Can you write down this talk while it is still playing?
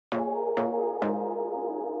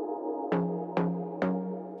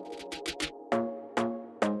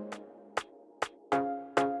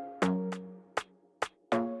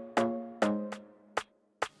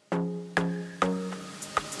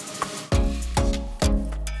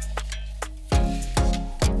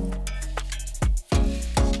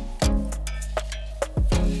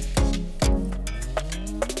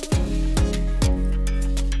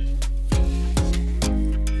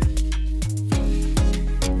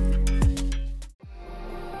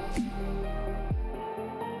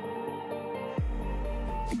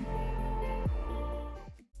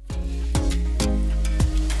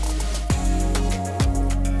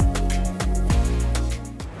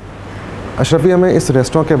अशरफी, हमें इस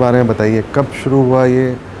रेस्टोरेंट के बारे में बताइए, कब शुरू हुआ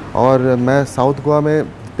ये? और मैं साउथ गोवा में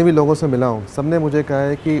जितने भी लोगों से मिला हूँ, सब ने मुझे कहा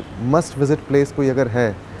है कि मस्ट विज़िट प्लेस कोई अगर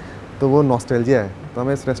है तो वो नॉस्टैल्जिया है। तो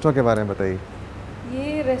हमें इस रेस्टोरेंट के बारे में बताइए।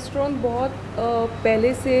 ये रेस्टोरेंट बहुत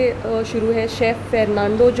पहले से शुरू है। शेफ़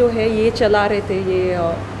फर्नांडो जो है ये चला रहे थे ये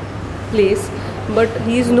place, but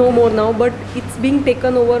he is no more now, but it's being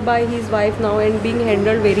taken over by his wife now and being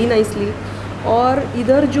handled very nicely. और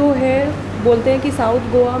इधर जो है बोलते हैं कि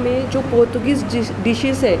साउथ गोवा में जो पोर्तुगीज़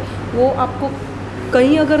डिशेस है वो आपको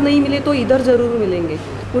कहीं अगर नहीं मिले तो इधर ज़रूर मिलेंगे।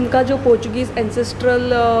 उनका जो पोर्चुगीज़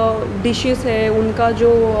एंसेस्ट्रल डिशेस है, उनका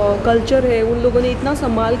जो कल्चर है, उन लोगों ने इतना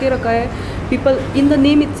संभाल के रखा है। People in the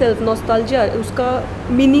name itself nostalgia, उसका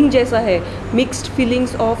मीनिंग जैसा है, mixed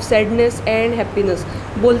feelings of sadness and happiness.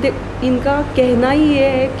 बोलते इनका कहना ही ये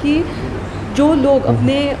है कि जो लोग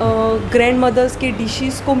अपने ग्रैंड मदर्स के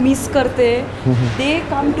डिशेस को मिस करते हैं, दे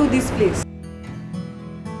come to this place.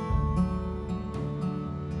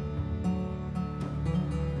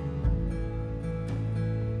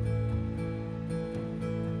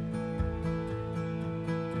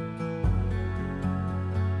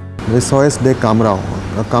 रिसोइस day कामराओ,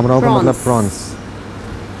 कामराओ का मतलब प्रॉन्स।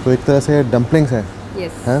 तो एक तरह से डम्पलिंग्स है,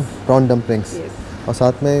 हैं प्रॉन डम्पलिंग्स। और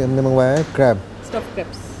साथ में हमने मंगवाया है क्रैब, स्टफ्ड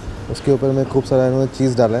क्रैब्स। उसके ऊपर में खूब सारा इन्होंने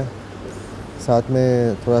चीज़ डाला है, साथ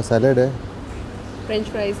में थोड़ा सैलेड है, फ्रेंच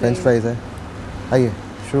फ्राइज़ है। आइए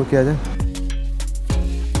शुरू किया जाए।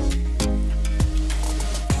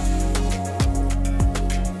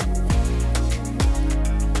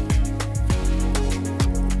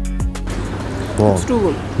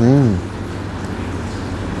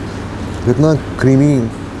 कितना क्रीमी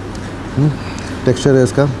टेक्सचर है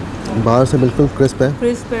इसका, बाहर से बिल्कुल क्रिस्प है,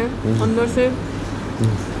 अंदर से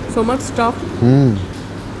so much stuff,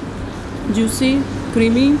 juicy,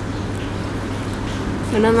 creamy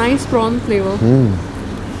and a nice prawn flavor.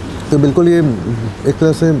 तो बिल्कुल ये एक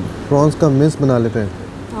तरह से प्रॉन्स का मिस बना लेते हैं।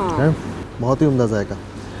 हैं? बहुत ही उम्दा जायका।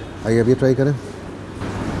 आइए अब ये ट्राई करें।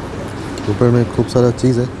 ऊपर में खूब सारा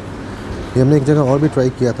चीज़ है। ये हमने एक जगह और भी ट्राई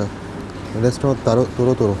किया था, रेस्टोरेंट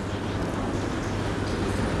तोरो तोरो।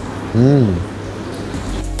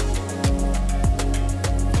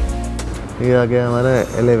 ये आ गया हमारा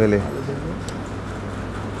एले वेले,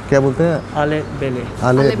 क्या बोलते हैं? आले बेले।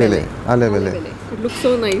 आले बेले, आले बेले। It looks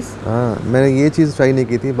so nice. हाँ, मैंने ये चीज़ ट्राई नहीं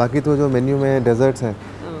की थी, बाकी तो जो मेन्यू में डेजर्ट्स हैं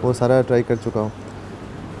वो सारा ट्राई कर चुका हूँ।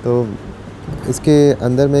 तो इसके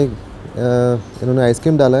अंदर में इन्होंने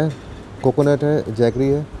आइसक्रीम डाला है, कोकोनट है, जैगरी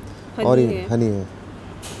है और ये हनी है।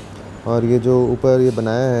 और ये जो ऊपर ये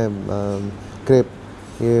बनाया है क्रेप,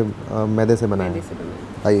 ये मैदे से बनाया है।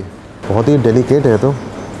 आइए, बहुत ही डेलिकेट है। तो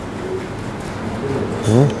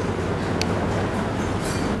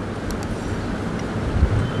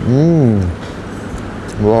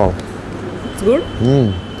wow, It's good.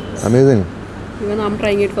 Amazing. Even I'm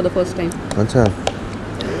trying it for the first time. अच्छा,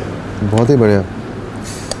 बहुत ही बढ़िया।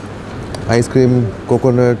 आइसक्रीम,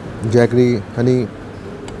 कोकोनट, जैगरी, हनी,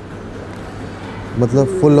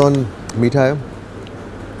 मतलब फुल ऑन मीठा है।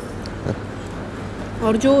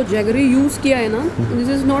 और जो जैगरी यूज़ किया है ना, this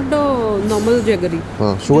is not the normal jaggery.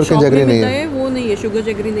 हाँ, शुगर का जैगरी नहीं है, वो नहीं है, शुगर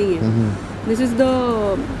जैगरी नहीं है। दिस इज़ द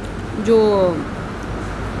जो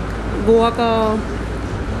गोवा का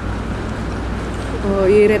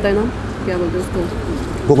ये रहता है ना, क्या बोलते हैं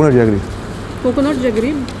उसको? Coconut jaggery. कोकोनट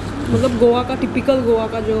जैगरी मतलब गोवा का, टिपिकल गोवा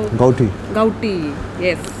का जो गाउटी।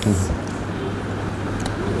 यस,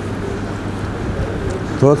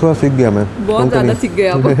 थोड़ा सीख गया मैं, बहुत ज़्यादा सीख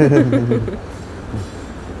गया आप।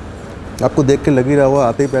 आपको देख के लग ही रहा हुआ,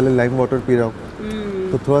 आते ही पहले लाइम वाटर पी रहा हूँ,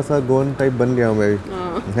 तो थोड़ा सा गोन टाइप बन गया हूँ मैं भी।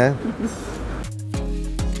 है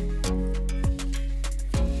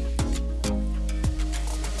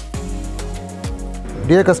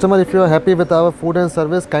Dear customer, if you are happy with our food and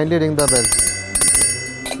service, kindly ring the bell.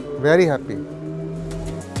 Very happy.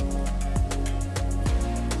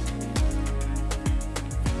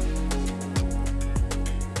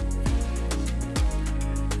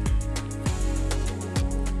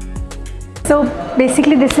 So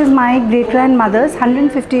basically this is my great grandmother's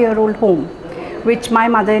 150-year-old home, which my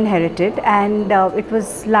mother inherited, and it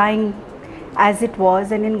was lying as it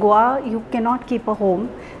was. And in Goa you cannot keep a home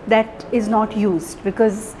that is not used,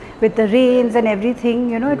 because with the rains and everything,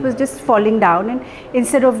 you know, it was just falling down, and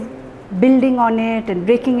instead of building on it and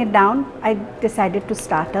breaking it down, I decided to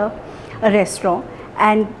start a restaurant.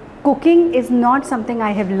 And cooking is not something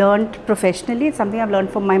I have learned professionally, it's something I've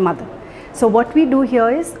learned from my mother. So what we do here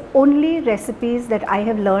is only recipes that I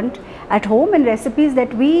have learned at home, and recipes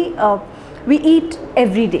that we eat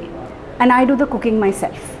every day. And I do the cooking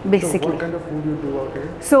myself, basically. So what kind of food you do out here?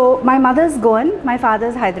 So my mother's Goan, my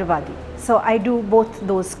father's Hyderabadi. So I do both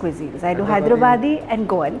those cuisines. I do Hyderabadi and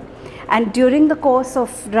Goan. And during the course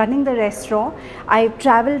of running the restaurant, I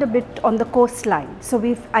traveled a bit on the coastline.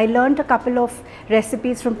 So I learned a couple of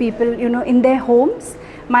recipes from people, you know, in their homes.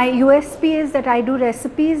 My USP is that I do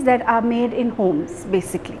recipes that are made in homes,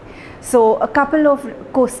 basically. So a couple of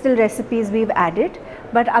coastal recipes we've added,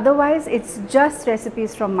 but otherwise it's just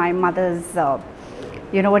recipes from my mother's,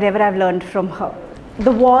 you know, whatever I've learned from her.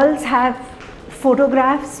 The walls have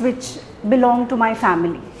photographs which belong to my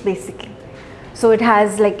family, basically. So it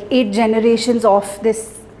has like 8 generations of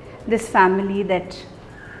this family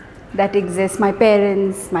that exists. My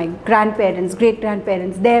parents, my grandparents,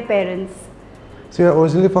 great-grandparents, their parents. So you're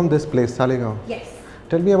originally from this place, Saligao? Yes.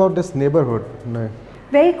 Tell me about this neighborhood. No.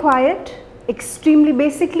 Very quiet, extremely,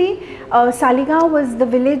 basically Saligao was the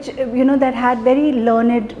village, you know, that had very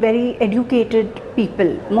learned, very educated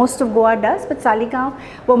people. Most of Goa does, but Saligao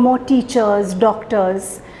were more teachers,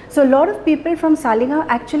 doctors. So a lot of people from Saligao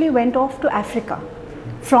actually went off to Africa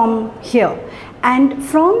from here. And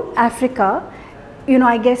from Africa, you know,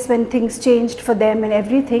 I guess when things changed for them and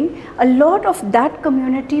everything, a lot of that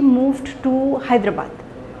community moved to Hyderabad.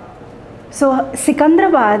 So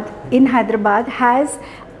Sikandrabad in Hyderabad has,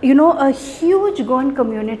 you know, a huge Goan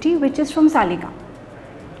community which is from Saligao.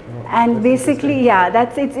 And basically, yeah,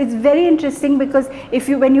 it's very interesting, because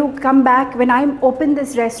when you come back, when I opened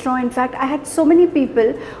this restaurant, in fact, I had so many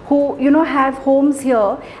people who, you know, have homes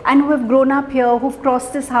here and who have grown up here, who've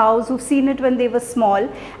crossed this house, who've seen it when they were small,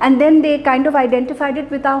 and then they kind of identified it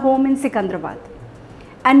with our home in Sikandrabad.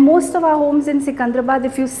 And most of our homes in Sikandrabad,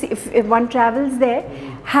 if you see, if one travels there,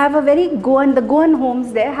 have a very Goan, the Goan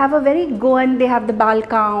homes there have a very Goan, they have the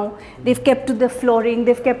balcony, they've kept to the flooring,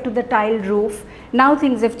 they've kept to the tiled roof. Now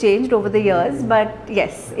things have changed over the years, but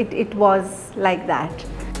yes, it was like that.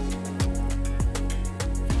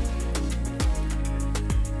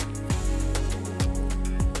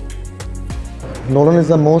 Nolan is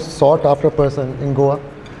the most sought after person in Goa.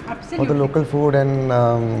 Absolutely. For the local food and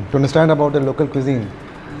to understand about the local cuisine.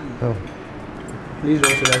 So. Please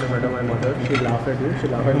don't say that in front of my mother. She'll laugh at you.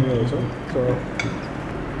 She'll laugh at me also.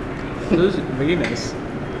 So this is very nice.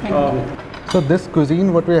 So this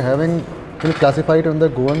cuisine, what we are having, will you classify it under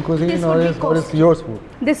Goan cuisine, or is yours food?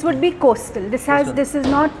 This would be coastal. This is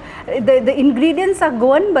not, the ingredients are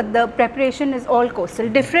Goan, but the preparation is all coastal.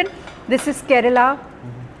 Different. This is Kerala.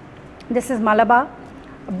 This is Malabar.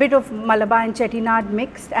 A bit of Malabar and Chettinad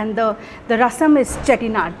mixed, and the rasam is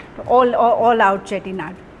Chettinad, all out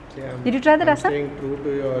Chettinad. Yeah, did you try the rasam? Staying true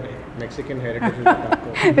to your Mexican heritage with the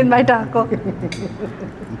taco. With my taco.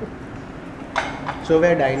 So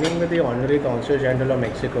we're dining with the Honorary Consul General of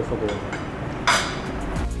Mexico for Goa.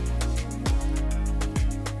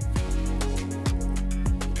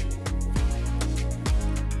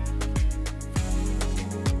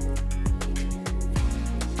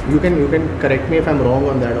 You can correct me if I'm wrong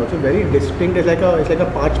on that also. Very distinct. It's like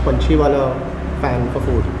a Paanch Panchi wala fan for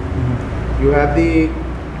food. You have the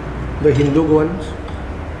Hindu Goans,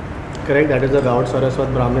 correct? That is the Gaud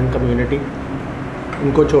Saraswat Brahmin community.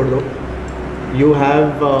 Unko chhod do. You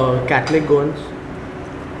have Catholic Goans,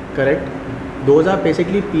 correct? Those are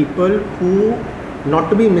basically people who, not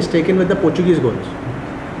to be mistaken with the Portuguese Goans.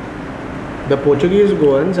 The Portuguese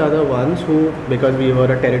Goans are the ones who, because we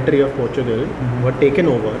were a territory of Portugal, were taken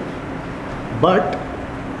over. But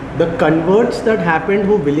the converts that happened,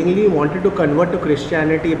 who willingly wanted to convert to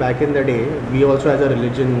Christianity back in the day, we also as a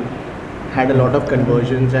religion had a lot of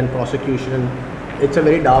conversions and prosecution. It's a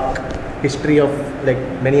very dark history of like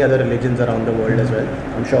many other religions around the world as well,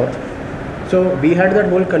 I'm sure. So we had that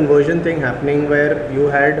whole conversion thing happening, where you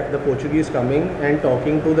had the Portuguese coming and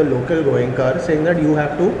talking to the local Goenkar, saying that you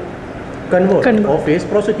have to convert or face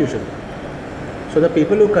prosecution. So the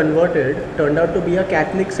people who converted turned out to be a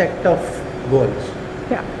Catholic sect of Goans.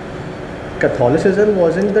 Yeah. Catholicism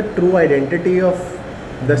wasn't the true identity of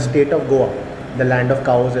the state of Goa, the land of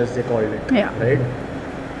cows as they called it. Yeah. Right?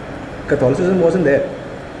 Catholicism wasn't there.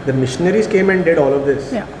 The missionaries came and did all of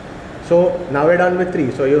this. Yeah. So now we're done with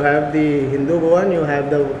 3. So you have the Hindu Goan, you have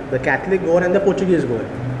the Catholic Goan and the Portuguese Goan.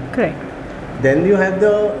 Correct. Then you have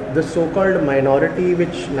the so-called minority,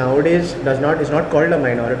 which nowadays is not called a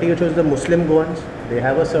minority, which was the Muslim Goans. They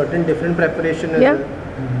have a certain different preparation as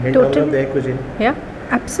well in terms of their cuisine. Yeah,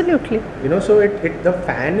 absolutely. You know, so the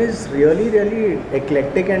fan is really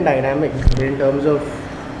eclectic and dynamic in terms of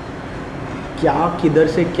kya kidhar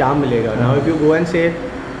se kya milega. Now if you go and say,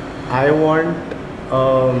 I want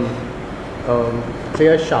say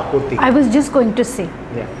a shakuti. I was just going to say.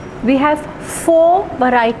 Yeah. We have 4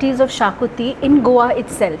 varieties of shakuti in Goa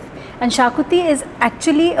itself, and shakuti is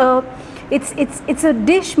actually it's a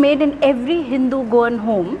dish made in every Hindu Goan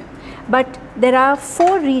home, But there are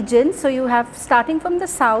 4 regions, so you have starting from the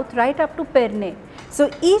south right up to Perne. So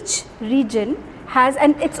each region has,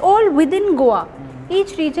 and it's all within Goa,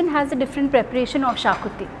 each region has a different preparation of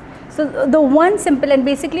shakuti. So the one simple, and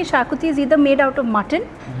basically shakuti is either made out of mutton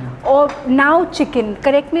or now chicken.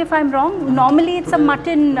 Correct me if I'm wrong. Normally it's a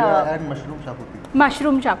mutton. And mushroom shakuti.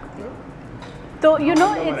 Mushroom shakuti. So you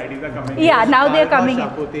know, it's, yeah, now they're coming in.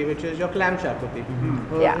 Shakuti, which is your clam shakuti.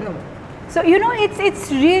 Yeah. So you know, it's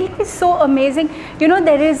really so amazing. You know,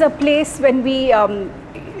 there is a place when we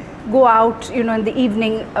go out, you know, in the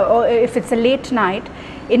evening, or if it's a late night,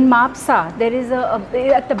 in Mapsa, there is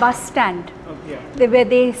at the bus stand, where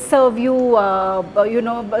they serve you, you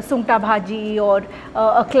know, sungta bhaji or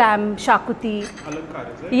a clam shakuti.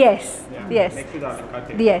 Alankar, is it? Yes, Yeah. yes, Next to the Alankar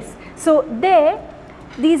thing. yes. So there,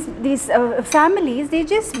 these families, they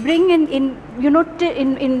just bring in you know,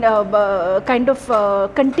 kind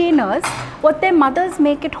of containers what their mothers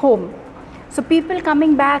make at home. So people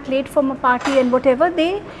coming back late from a party and whatever,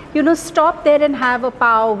 they, you know, stop there and have a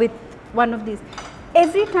pav with one of these.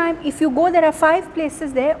 Every time, if you go, there are 5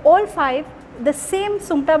 places there, all 5, the same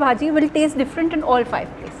sungta bhaji will taste different in all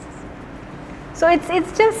 5 places. So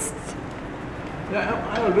it's just... Yeah,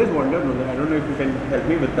 I always wondered, I don't know if you can help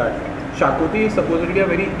me with that. Shakuti is supposedly a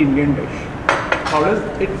very Indian dish. How does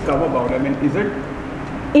it come about? I mean, is it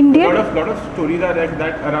Indian? lot of stories are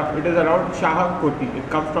that it is around Shah Koti. It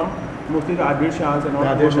comes from mostly the Adil Shahs and all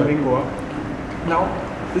Adil Shah. in Goa. Now,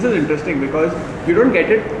 this is interesting because you don't get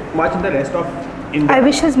it much in the rest of India. I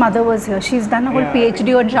wish his mother was here. She's done a whole Yeah.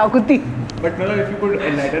 PhD on shakuti. But Mela, if you could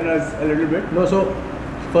enlighten us a little bit. No, so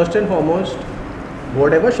first and foremost,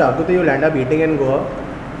 whatever shakuti you land up eating in Goa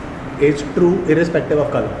is true irrespective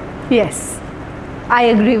of color. Yes, I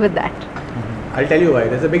agree with that. I'll tell you why.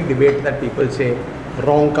 There's a big debate that people say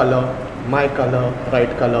wrong color, my color,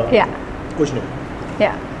 right color. Yeah, Kuch nahi.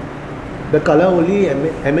 yeah, The color only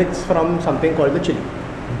emits from something called the chili.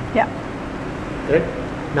 yeah. Correct?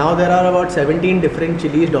 Now there are about 17 different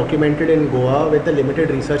chilies documented in Goa with the limited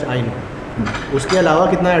research I know. Uske alawa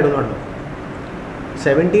kitna I do not know.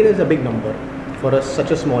 17 is a big number for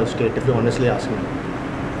such a small state, if you honestly ask me.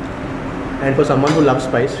 And for someone who loves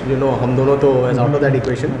spice, you know, hum dono to is out of that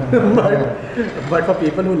equation. but for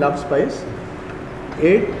people who love spice,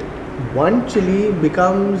 one chili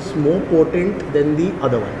becomes more potent than the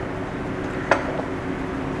other one.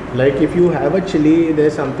 Like if you have a chili,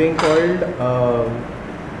 there's something called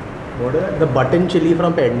what is that? The button chili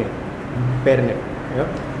from Perne. Yeah.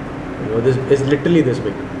 You know, this is literally this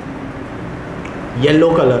big.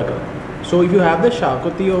 Yellow color ka. So if you have the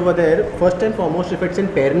shakuti over there, first and foremost, if it's in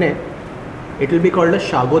Perne, it will be called a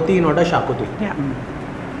shagoti, not a shakuti. Yeah.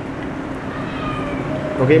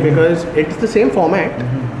 Okay, because it's the same format,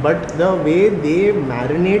 but the way they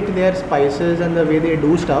marinate their spices and the way they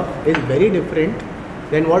do stuff is very different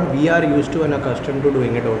than what we are used to and accustomed to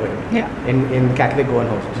doing it over here. Yeah. In Catholic Goan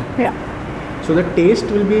houses. Yeah. So the taste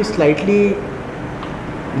will be slightly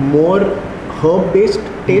more herb-based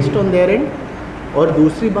taste on their end, or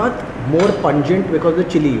दूसरी बात more pungent because the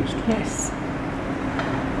chili used. Yes.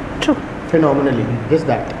 True. Phenomenally, just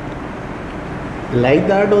that. Like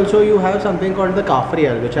that also you have something called the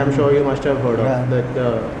kafrial, which I'm sure you must have heard of.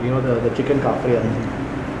 The chicken kafrial.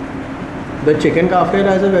 The chicken kafir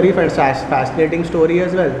has a very fascinating story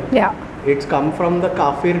as well. Yeah. It's come from the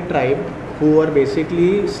Kafir tribe, who are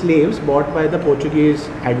basically slaves bought by the Portuguese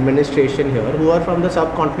administration here, who are from the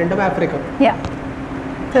subcontinent of Africa. Yeah.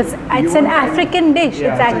 Because it's an African dish.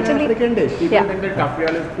 Yeah, it's it's an actually African dish. People Yeah. think that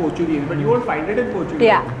kafrial is Portuguese, but you won't find it in Portuguese.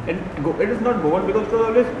 Yeah. And it is not Goan because it was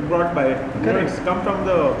always brought by. It's come from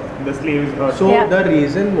the slaves. So Yeah. the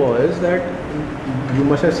reason was that you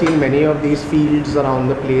must have seen many of these fields around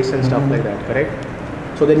the place and stuff like that, correct?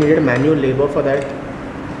 So they needed manual labor for that.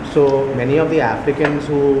 So many of the Africans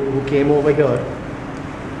who came over here,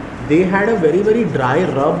 they had a very, very dry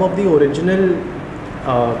rub of the original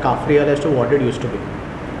kafrial as to what it used to be.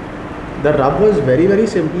 The rub was very, very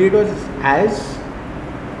simply, it was as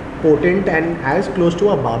potent and as close to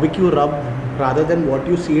a barbecue rub rather than what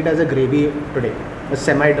you see it as a gravy today, a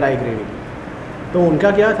semi-dry gravy. तो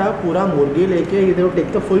उनका क्या था, पूरा मुर्गी लेके they would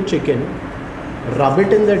take the full chicken, rub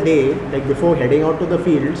it in the day, like before heading out to the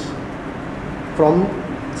fields, from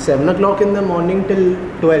 7 o'clock in the morning till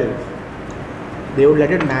 12. They would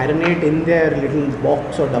let it marinate in their little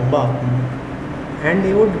box or dabba, and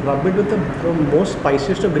they would rub it with the most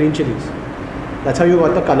spiciest of green chilies. That's how you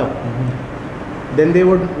got the color. Then they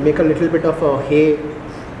would make a little bit of a hay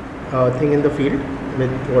thing in the field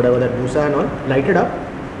with whatever that busa and all, light it up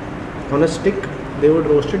on a stick. They would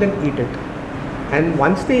roast it and eat it. And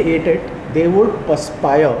once they ate it, they would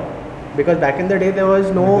perspire because back in the day there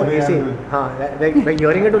was no AC. Like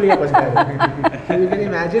hearing it only a perspire. So you can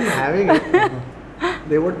imagine having it.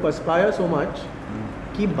 They would perspire so much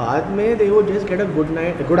कि बाद में they would just get a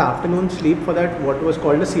good afternoon sleep for that what was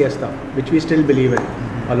called a siesta, which we still believe in,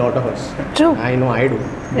 a lot of us. True. I know I do.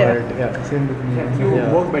 Yeah. But yeah. Same with me. You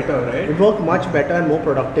work better, right? It worked much better and more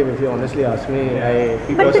productive if you honestly ask me.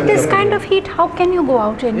 But with this kind of heat, how can you go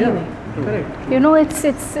out anyway? Yeah, correct. You know,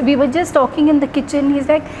 it's we were just talking in the kitchen. He's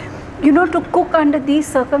like, you know, to cook under these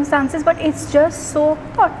circumstances, but it's just so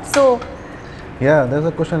hot. So yeah, there's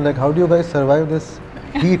a question like, how do you guys survive this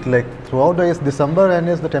heat? Like throughout it's December and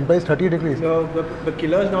the temperature is 30 degrees. So the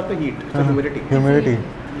killer is not the heat, it's the humidity. Humidity.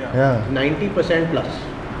 Yeah. 90% plus.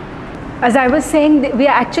 as I was saying, we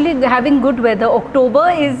are actually having good weather. October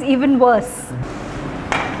is even worse.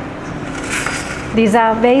 These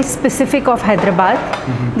are very specific of Hyderabad.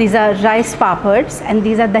 These are rice papads, and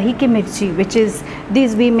these are dahi ki mirchi, which is,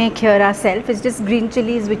 these we make here ourselves. It's just green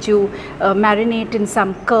chilies which you marinate in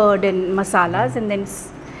some curd and masalas and then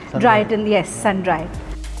dry it in, yes, sun dried.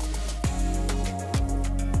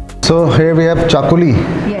 So here we have chakuli,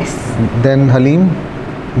 Yes. then halim,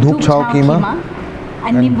 dhoop chao keema,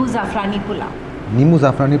 and nimbu zafrani pulao. nimbu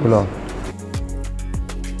zafrani pulao.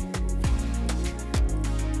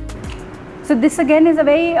 So this again is a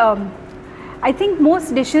very, I think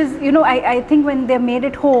most dishes, you know, I think when they're made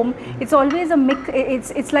at home, it's always a mix.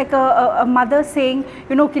 It's like a mother saying,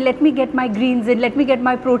 you know, okay, let me get my greens in, let me get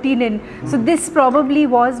my protein in. So this probably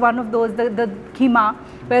was one of those, the keema,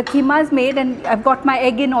 where keema is made, and I've got my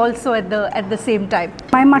egg in also at the same time.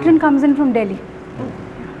 My mutton comes in from Delhi.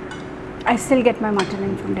 I still get my mutton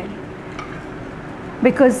in from Delhi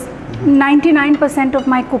because 99% of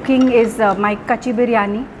my cooking is my kachi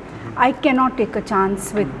biryani. I cannot take a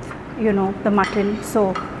chance with, you know, the mutton.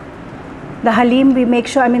 So the halim, we make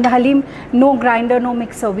sure, I mean the halim, no grinder, no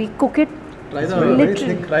mixer, we cook it. Try the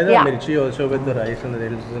mirchi also with the rice, and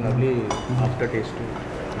there is an ugly aftertaste too.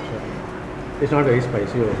 It's not very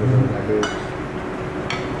spicy also.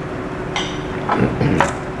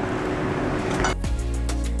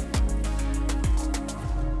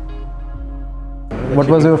 What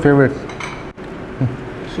was your favorite?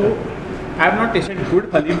 So I have not tasted good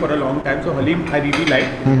halim for a long time, so halim I really like,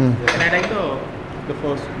 and I like the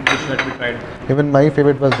first dish that we tried. Even my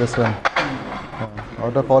favorite was this one.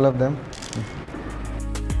 Out of all of them.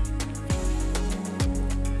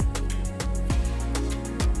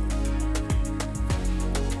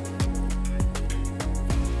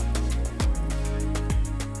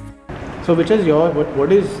 So which is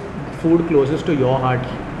what is food closest to your heart?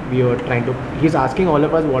 We are trying to, he's asking all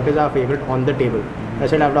of us what is our favorite on the table. I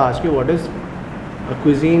said I have to ask you, what is a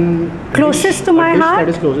cuisine closest to my heart? That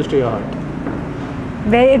is closest to your heart.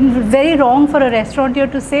 Very, very wrong for a restaurateur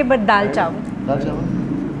to say, but dal chawal. Dal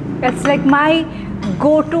chawal? It's like my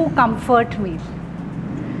go-to comfort meal.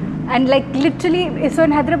 And like literally, so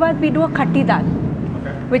in Hyderabad we do a khatti dal,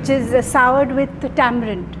 which is soured with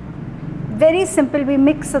tamarind. Very simple. We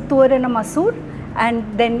mix a tur and a masoor, and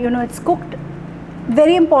then, you know, it's cooked.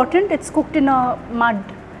 Very important, it's cooked in a mud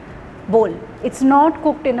bowl. It's not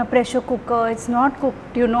cooked in a pressure cooker. It's not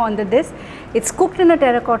cooked, you know, under this. It's cooked in a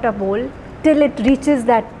terracotta bowl till it reaches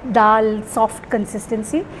that dal soft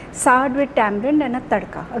consistency, soured with tamarind and a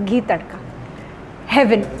tadka, a ghee tadka.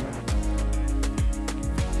 Heaven.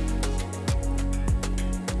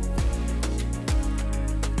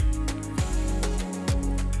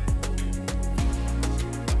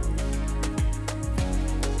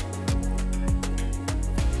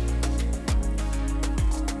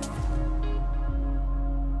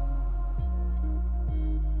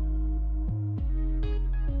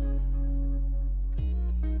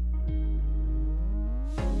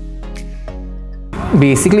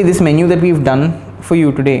 Basically, this menu that we've done for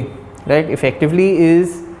you today, right, effectively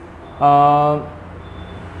is, how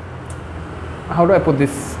do I put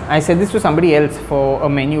this? I said this to somebody else for a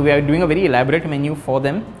menu. We are doing a very elaborate menu for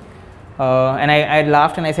them, and I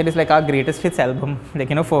laughed and I said it's like our greatest hits album, like,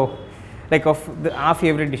 you know, for like of our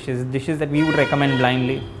favorite dishes that we would recommend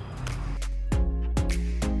blindly.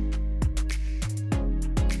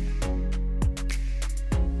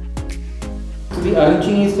 So the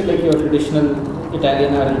arancini is still like your traditional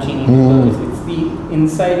Italian arancini. It's the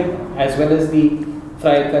inside as well as the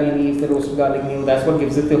fried curry leaves, the roasted garlic meal. That's what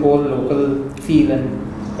gives it the whole local feel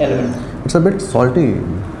and element. It's a bit salty.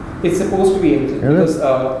 It's supposed to be able to, because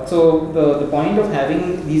so the point of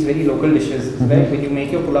having these very local dishes is right, when you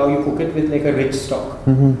make your pulao, you cook it with like a rich stock,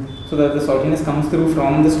 so that the saltiness comes through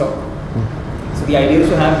from the stock. So the idea is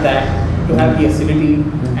to have that to have the acidity.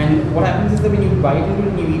 And what happens is that when you bite into it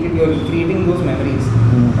and you eat it, you're recreating those memories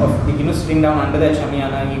of sitting down under that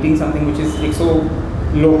shamiana, eating something which is like so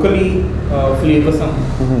locally flavoursome.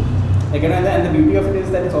 And the beauty of it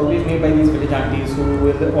is that it's always made by these village aunties who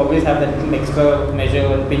will always have that little extra measure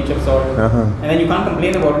and pinch of salt. And then you can't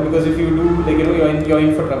complain about it, because if you do, you're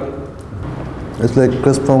in for trouble. It's like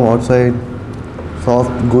crisp from outside,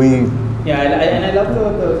 soft, gooey. Yeah, and I love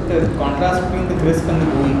the contrast between the crisp and the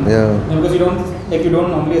gooey. Yeah. Because you don't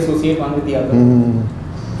normally associate one with the other.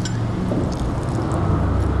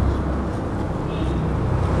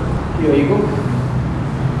 Here you go.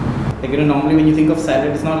 Normally when you think of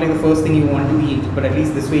salad, it's not like the first thing you want to eat, but at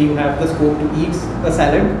least this way you have the scope to eat a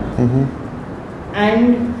salad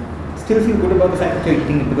and still feel good about the fact that you're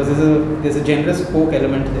eating it, because there's a generous pork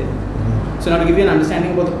element there. So now to give you an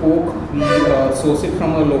understanding about the pork, we source it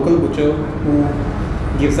from a local butcher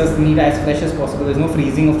who gives us the meat as fresh as possible. There's no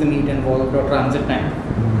freezing of the meat involved or transit time.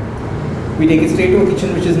 We take it straight to a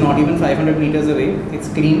kitchen which is not even 500 meters away. It's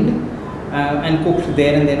cleaned and cooked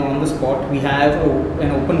there and then on the spot. We have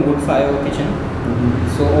an open wood fire kitchen.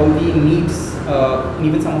 So all the meats,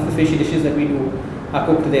 even some of the fish dishes that we do are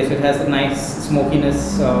cooked there. So it has a nice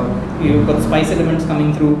smokiness. You've got the spice elements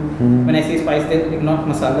coming through. When I say spice, they're not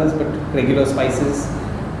masalas but regular spices.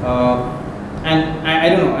 And I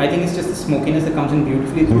don't know, I think it's just the smokiness that comes in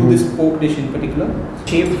beautifully through this pork dish in particular.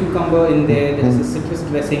 Shaved cucumber in there, there's a citrus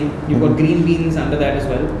dressing. You've got green beans under that as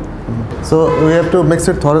well. So we have to mix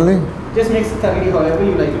it thoroughly? Just mix it thoroughly however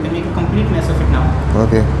you like. You can make a complete mess of it now.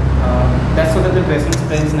 Okay. That's so that the dressing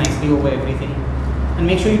spreads nicely over everything. And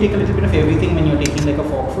make sure you take a little bit of everything when you're taking like a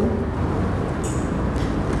forkful.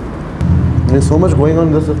 There's so much going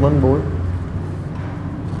on just with one bowl.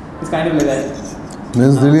 It's kind of like that.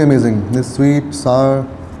 This is really amazing. This sweet, sour,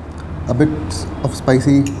 a bit of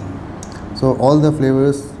spicy. So all the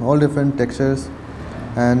flavors, all different textures,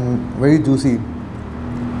 and very juicy.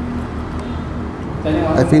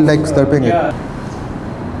 I feel like slurping it.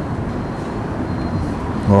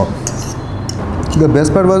 Oh. The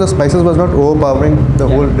best part was the spices was not overpowering the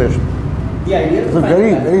whole dish. The idea is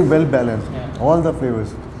very well balanced. All the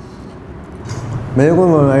flavors.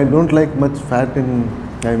 I don't like much fat in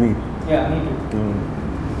my meat. Yeah, me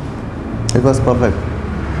too. It was perfect.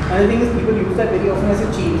 And the thing is, people use that very often as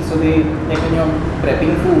a cheat. So they, like when you're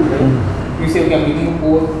prepping food, right? You say, okay, I'm eating a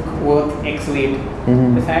pork worth X weight.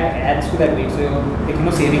 The fat adds to that weight, so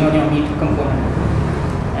you're saving on your meat component.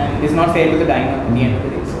 And it's not fair to the diner at the end of the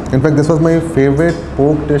day. So. In fact, this was my favorite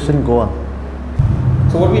pork dish in Goa.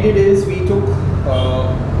 So what we did is we took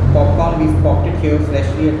popcorn, we've popped it here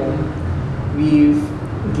freshly at home. We've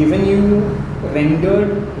given you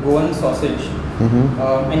rendered Goan sausage.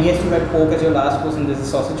 And yes, you had pork as your last course and there's a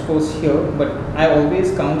sausage course here, but I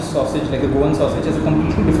always count sausage, like a Goan sausage, as a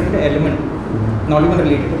completely different element, not even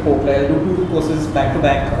related to pork. Like I'll do 2 courses back to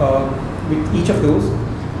back with each of those,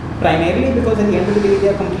 primarily because at the end of the day they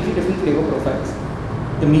are completely different flavor profiles.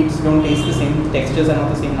 The meats don't taste the same, the textures are not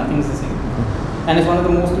the same, nothing is the same. And it's one of the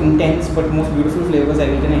most intense but most beautiful flavors I've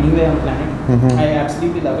eaten anywhere on the planet. I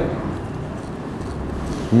absolutely love it.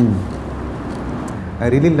 I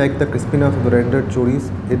really like the crispiness of the rendered choris.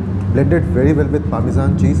 It blended very well with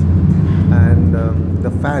Parmesan cheese, and the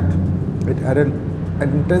fat, it added an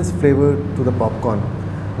intense flavor to the popcorn.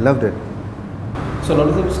 Loved it. So a lot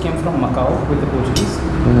of those came from Macau with the Portuguese.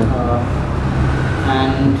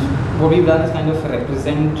 And what we've done is kind of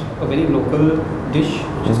represent a very local dish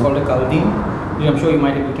which is called a kaldin, which I'm sure you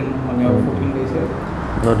might have eaten on your 14 days here.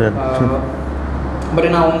 Not yet. But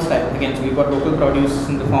in our own style. Again, so we've got local produce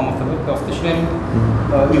in the form of the shrimp,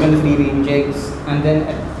 even the free range eggs, and then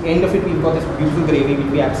at the end of it we've got this beautiful gravy which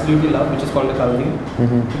we absolutely love, which is called the kaldin.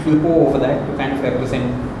 Which we'll pour over that to kind of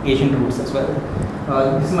represent Asian roots as well.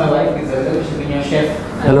 This is my wife, Isabella. She's been your chef.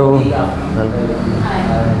 Hello.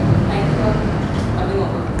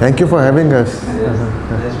 Thank you for having us.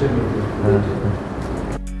 Nice to meet you.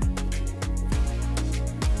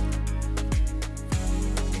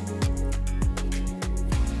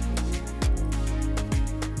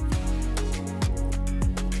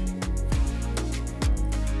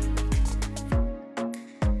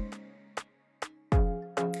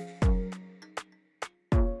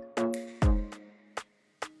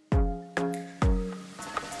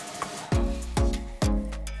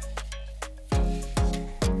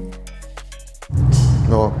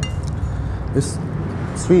 Oh, it's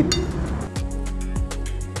sweet.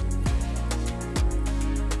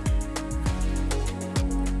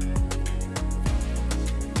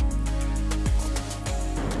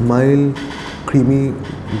 Mild, creamy,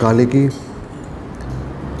 garlicky,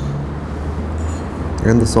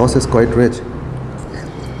 and the sauce is quite rich.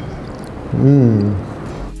 Mm.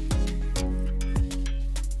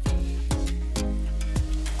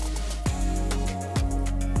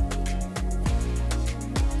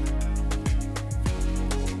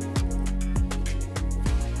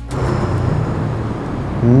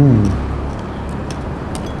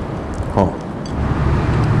 Oh.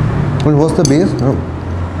 Well, what's the base? Oh.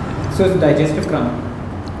 So it's digestive crumb.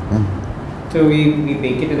 So we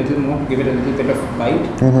bake it a little more, give it a little bit of bite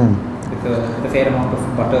with a fair amount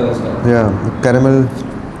of butter as well. Yeah, the caramel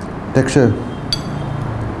texture.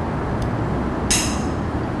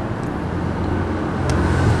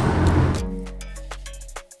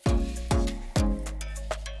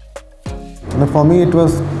 Now for me it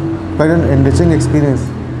was quite an enriching experience,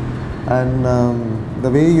 and the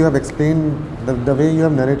way you have explained, the way you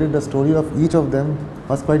have narrated the story of each of them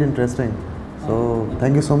was quite interesting. So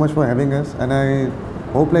thank you so much for having us, and I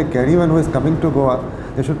hope like anyone who is coming to Goa,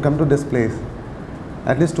 they should come to this place.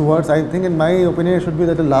 At least towards, I think in my opinion, it should be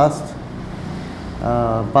the last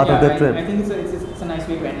part of the trip. I think it's a nice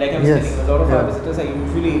way to end. Like I was Yes. telling, a lot of our visitors are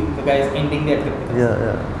usually the guys ending their trip. Yeah,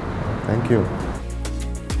 yeah. Thank you.